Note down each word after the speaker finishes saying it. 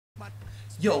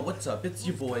Yo, what's up? It's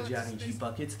your boy Johnny G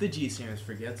Buckets, the G Series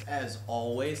Forgets. As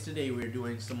always, today we are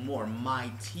doing some more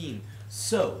MyTEAM.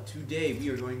 So, today we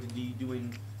are going to be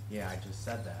doing... Yeah, I just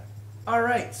said that.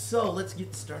 Alright, so let's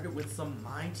get started with some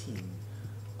MyTEAM.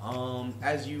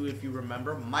 If you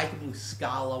remember, Mike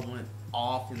Muscala went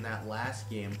off in that last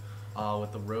game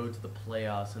with the road to the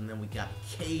playoffs, and then we got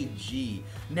KG.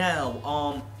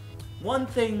 Now, one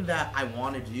thing that I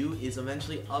want to do is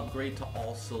eventually upgrade to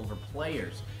all silver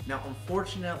players. Now,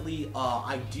 unfortunately,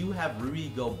 I do have Rudy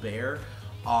Gobert.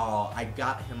 I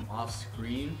got him off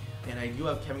screen, and I do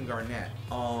have Kevin Garnett.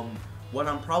 What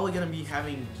I'm probably going to be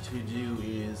having to do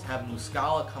is have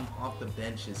Muscala come off the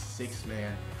bench as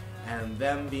 6-man, and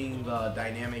them being the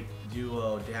dynamic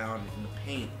duo down in the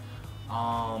paint.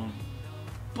 I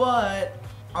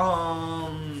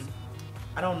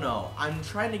don't know. I'm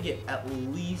trying to get at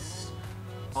least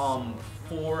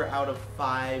 4 out of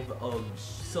 5 of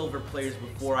silver players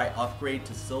before I upgrade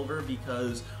to silver,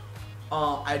 because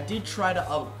I did try to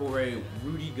upgrade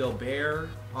Rudy Gobert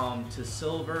to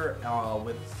silver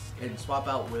and swap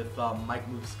out with Mike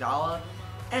Muscala,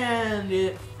 and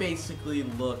it basically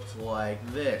looked like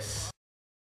this.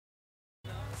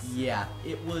 Yeah,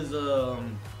 it was a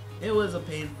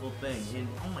painful thing. And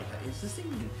oh my god, is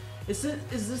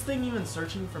this thing even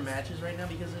searching for matches right now?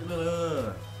 Because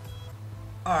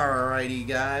Alrighty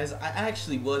guys, I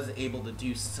actually was able to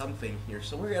do something here,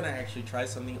 so we're gonna actually try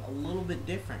something a little bit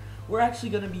different. We're actually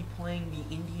gonna be playing the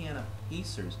Indiana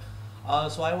Pacers.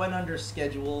 So I went under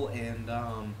schedule, and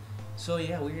so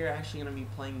yeah, we're actually gonna be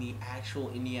playing the actual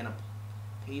Indiana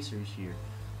Pacers here.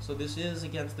 So this is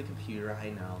against the computer, I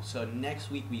know. So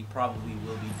next week we probably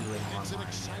will be doing online.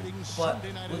 But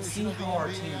let's see how our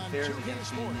team fares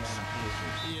against the Indiana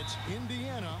Pacers. It's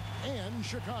Indiana and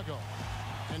Chicago.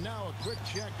 And now a quick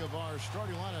check of our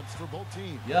starting lineups for both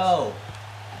teams. Yo,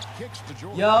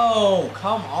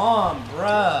 come on,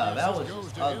 bruh. That was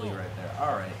just ugly right there.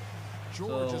 All right.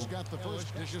 George has got the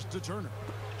first dishes to Turner.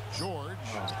 George.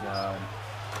 Oh god.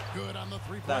 Good on the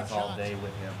three-point That's all shot. day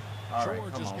with him. All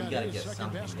right, come on. We gotta get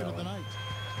something going.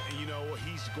 And you know,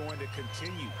 he's going to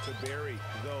continue to bury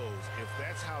those if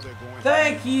that's how they're going.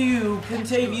 Thank you,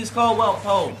 Kentavius Caldwell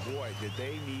Pope. Boy, did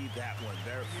they need that one.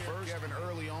 Their first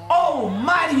early on. Oh,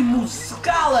 mighty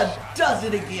Muscala does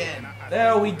it again.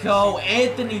 There we go,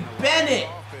 Anthony Bennett.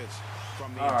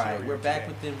 All right, we're back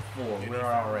within 4. We're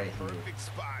all right here.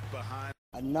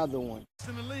 Another one.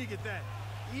 In the league at that.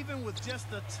 Even with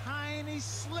just a tiny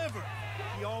sliver,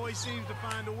 he always seems to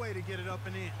find a way to get it up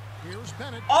and in. Here's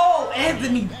Bennett. Oh,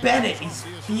 Anthony Bennett is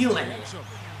feeling it.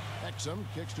 Exum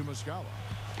kicks to Muscala.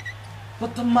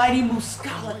 But the mighty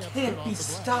Muscala can't be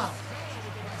stopped.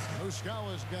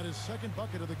 Muscala's got his second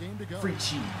bucket of the game to go. Free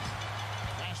cheese.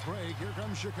 Fast break. Here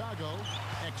comes Chicago.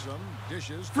 Exum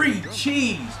dishes. Free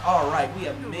cheese. All right, we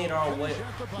have made our way.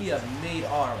 We have made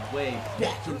our way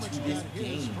back into this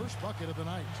game. First bucket of the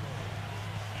night.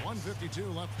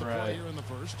 1:52 left to play here in the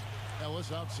first.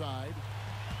 Ellis outside.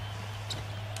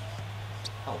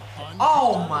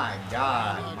 Oh my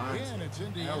God,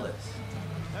 Ellis.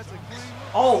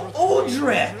 Oh,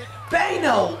 Udre,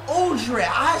 Bano, Udre,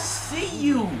 I see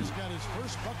you. He's got his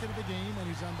first bucket of the game, and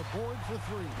he's on the board for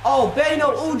 3. Oh,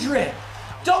 Bano, Udre,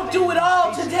 don't do it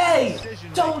all today.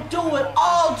 Don't do it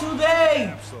all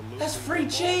today. That's free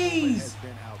cheese.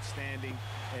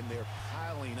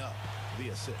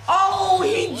 Oh,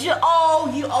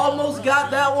 he almost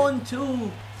got that one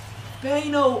too.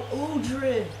 Bano,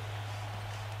 Udre.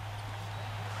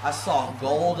 I saw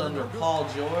gold under Paul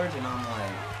George, and I'm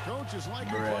like, Coach is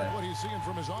liking what he's seeing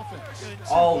from his offense.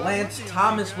 Oh, Lance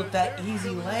Thomas with that easy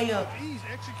layup.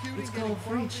 Let's go,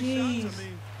 free cheese.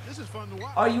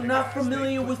 Are you not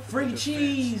familiar with free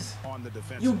cheese?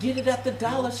 You get it at the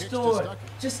dollar store.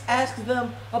 Just ask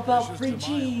them about free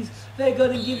cheese. They're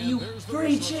going to give you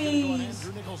free cheese.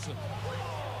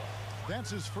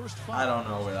 I don't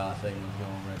know where that thing was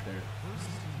going right there.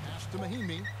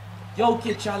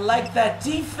 Jokic, I like that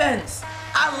defense.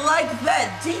 I like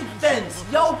that defense.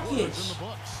 Jokic.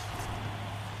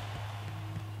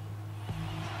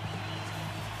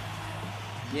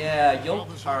 Yeah,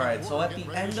 Jokic. All right, so at the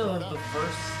end of the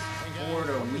first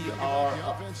quarter, we are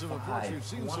up 5.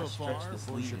 I want to stretch this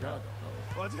lead out.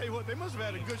 Well, I'll tell you what, they must have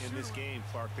had a good in this game,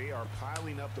 Clark. They are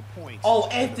piling up the points. Oh,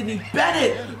 Anthony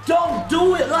Bennett. Don't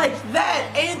do it like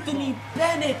that, Anthony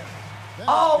Bennett.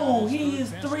 Oh, he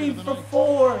is 3 for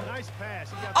 4.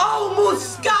 Oh,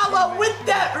 Muscala with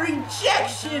that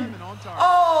rejection.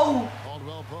 Oh.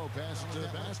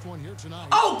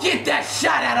 Oh, get that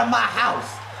shot out of my house.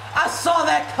 I saw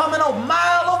that coming a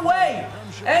mile away.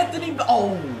 Anthony.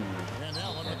 Oh.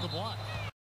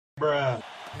 Bruh.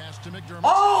 Pass to McDermott.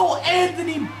 Oh,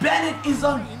 Anthony Bennett is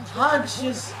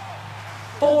unconscious.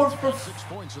 4 for 6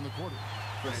 points in the quarter.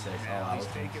 for 6. Oh, Now I he's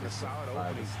was taking thinking a solid 5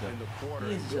 opening is in the quarter.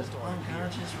 He is just Built on here.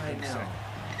 unconscious right now.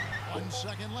 1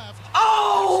 second left.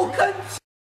 Oh,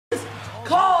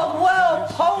 Caldwell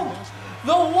Pope,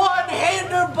 the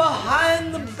one-hander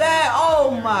behind the back.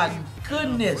 Oh my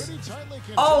goodness.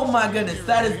 Oh my goodness,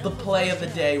 that is the play of the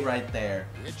day right there.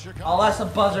 Unless a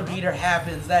buzzer beater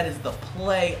happens, that is the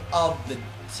play of the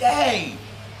day.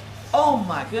 Oh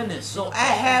my goodness. So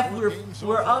at half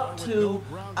we're up to,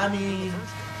 I mean,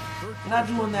 not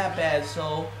doing that bad,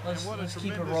 so let's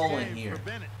keep it rolling here.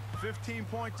 15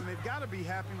 points, and they've got to be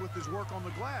happy with his work on the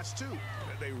glass, too.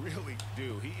 They really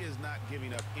do. He is not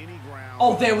giving up any ground.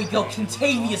 Oh, there we go.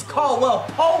 Kentavius Caldwell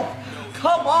Pope.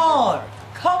 Come on.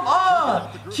 Come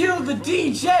on. Cue the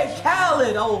DJ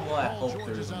Khaled. Oh, boy. I hope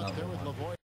there's another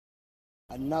one.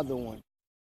 Another one.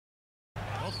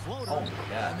 Oh, my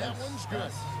God. That one's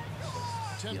good.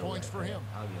 10 points for him.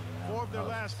 I'll give him that 4 one. of their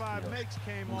last 5 makes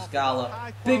came off.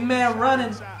 Muscala. Big man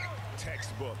running.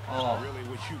 Textbook. Oh, really,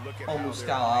 when you look at oh, how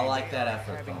Muscala, I they're like that playing,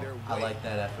 effort, having their though. I way like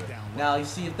that effort. down low. Now, you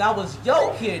see, if that was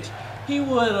Jokic, he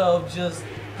would have just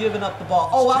given up the ball.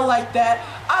 Oh, I like that.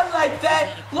 I like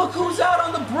that. Look who's out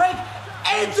on the break.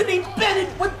 Anthony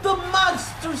Bennett with the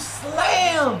monster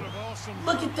slam.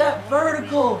 Look at that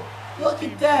vertical. Look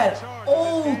at that.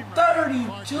 Oh,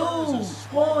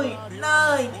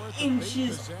 32.9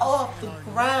 inches off the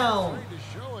ground.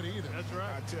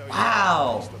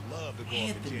 Wow.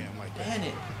 Anthony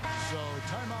Bennett.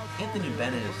 Anthony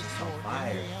Bennett is just on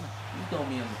fire. He's going to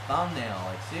be in the thumbnail.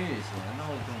 Like, seriously. I know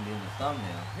he's going to be in the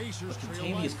thumbnail. But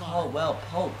Kentavius Caldwell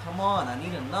Pope. Come on. I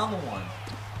need another one.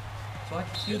 So I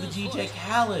can cue the DJ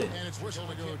Khaled. And it's whistle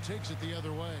to go takes it the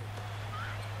other way.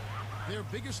 Their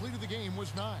biggest lead of the game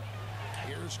was 9.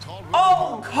 Here's Caldwell.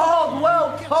 Oh,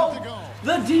 Caldwell Pope!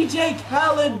 The DJ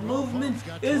Khaled movement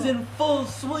is in full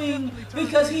swing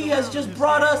because he has just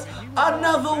brought us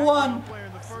another one.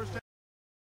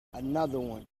 Another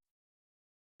one.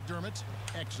 McDermott,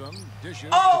 Exum,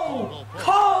 dishes. Oh,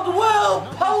 Caldwell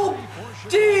Pope!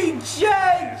 DJ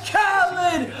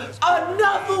Khaled!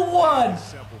 Another one!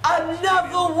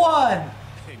 Another one!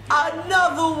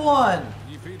 Another one!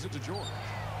 He feeds it to George.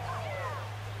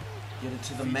 Get it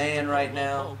to the man right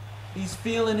now. He's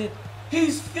feeling it.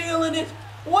 He's feeling it.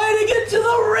 Way to get to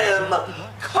the rim!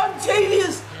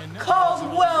 Kentavius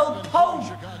Caldwell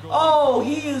Pope! Oh,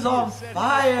 he is on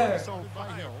fire!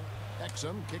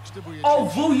 Oh,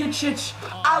 Vujicic!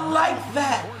 I like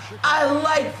that! I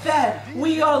like that!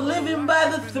 We are living by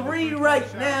the 3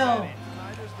 right now!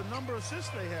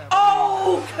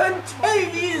 Oh,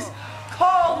 Kentavius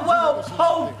Caldwell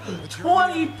Pope!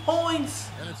 20 points!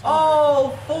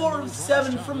 Oh, 4 of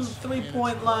 7 from the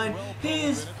 3-point line. He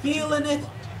is feeling it.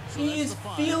 He is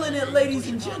feeling it, ladies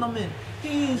and gentlemen.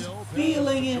 He is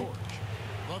feeling it.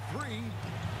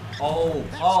 Oh,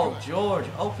 Paul George.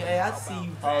 Okay, I see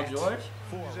you, Paul George.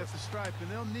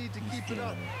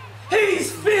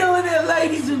 He's feeling it,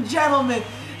 ladies and gentlemen.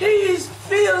 He's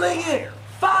feeling it.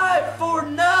 5 for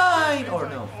 9. Or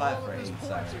no, 5 for 8.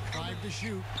 Sorry.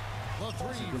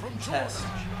 That's a good contest.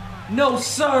 No,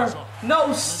 sir.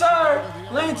 No, sir.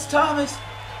 Lance Thomas.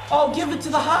 Oh, give it to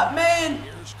the hot man.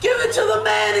 Give it to the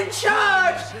man in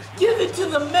charge. Give it to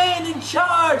the man in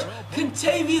charge.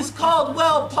 Kentavius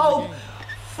Caldwell Pope.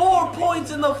 4 points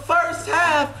in the first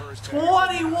half.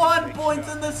 21 points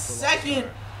in the second.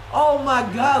 Oh, my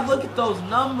God. Look at those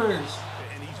numbers.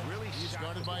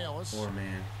 Poor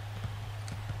man.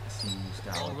 I see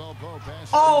Muscala.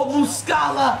 Oh,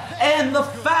 Muscala and the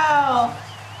foul.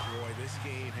 Boy, this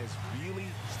game has really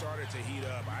started to heat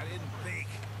up. I didn't think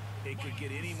it could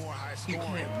get any more high He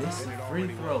scoring. can't miss the free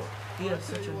throw. He has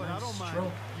such a nice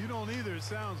stroke. You don't either, it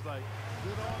sounds like.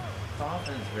 The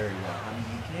offense very well. I mean,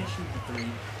 you can't shoot the 3.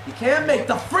 You can't make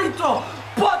the free throw.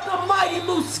 But the mighty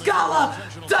Muscala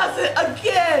does it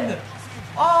again.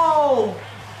 Oh.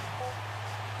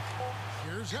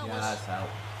 Yeah, that's out.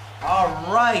 All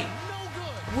right.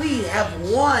 We have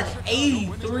won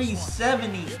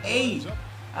 83-78.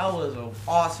 That was an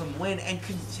awesome win. And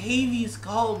Kentavius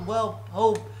Caldwell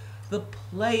Pope, the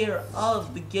player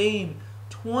of the game.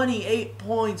 28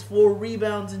 points, 4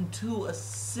 rebounds, and 2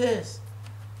 assists.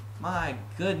 My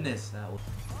goodness. That was...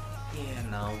 Yeah,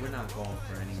 no, we're not going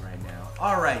for any right now.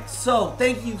 Alright, so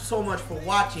thank you so much for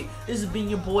watching. This has been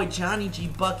your boy Johnny G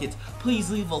Buckets.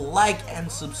 Please leave a like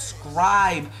and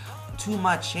subscribe to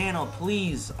my channel.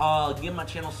 Please give my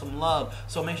channel some love.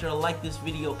 So make sure to like this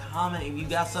video, comment if you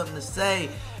got something to say,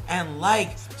 and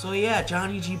like. So yeah,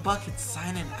 Johnny G Buckets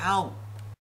signing out.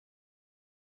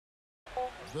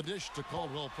 The dish to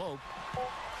Caldwell Pope.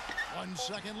 1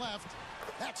 second left.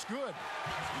 That's good.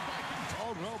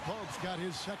 Caldwell Pope's got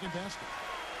his second basket.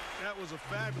 That was a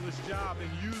fabulous job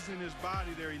in using his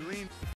body there. He leaned.